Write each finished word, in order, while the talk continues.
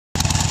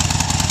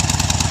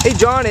Hey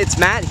John, it's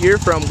Matt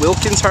here from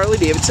Wilkins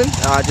Harley-Davidson.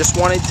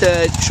 Just wanted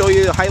to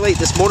highlight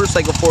this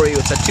motorcycle for you.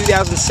 It's a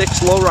 2006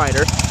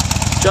 lowrider.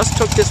 Just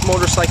took this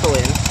motorcycle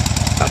in,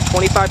 about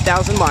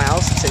 25,000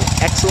 miles. It's in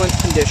excellent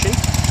condition.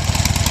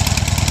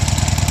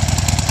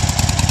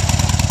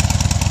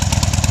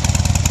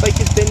 Bike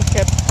has been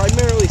kept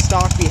primarily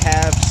stock. We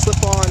have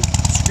slip-on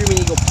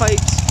Screaming Eagle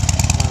pipes.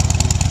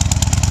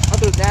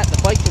 Other than that, the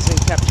bike has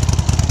been kept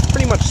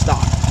pretty much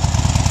stock.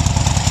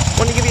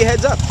 Wanted to give you a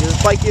heads up. This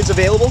bike is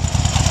available.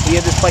 We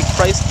have this bike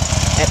priced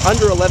at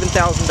under $11,000.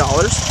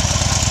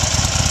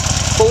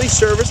 Fully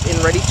serviced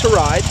and ready to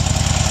ride.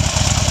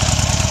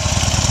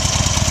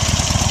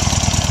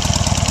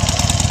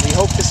 We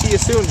hope to see you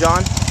soon,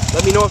 John.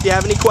 Let me know if you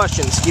have any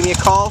questions. Give me a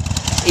call,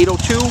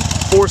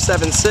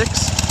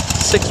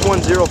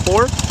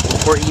 802-476-6104,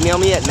 or email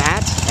me at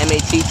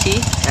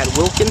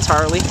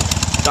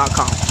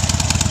matt@wilkinsharley.com.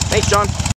 Thanks, John.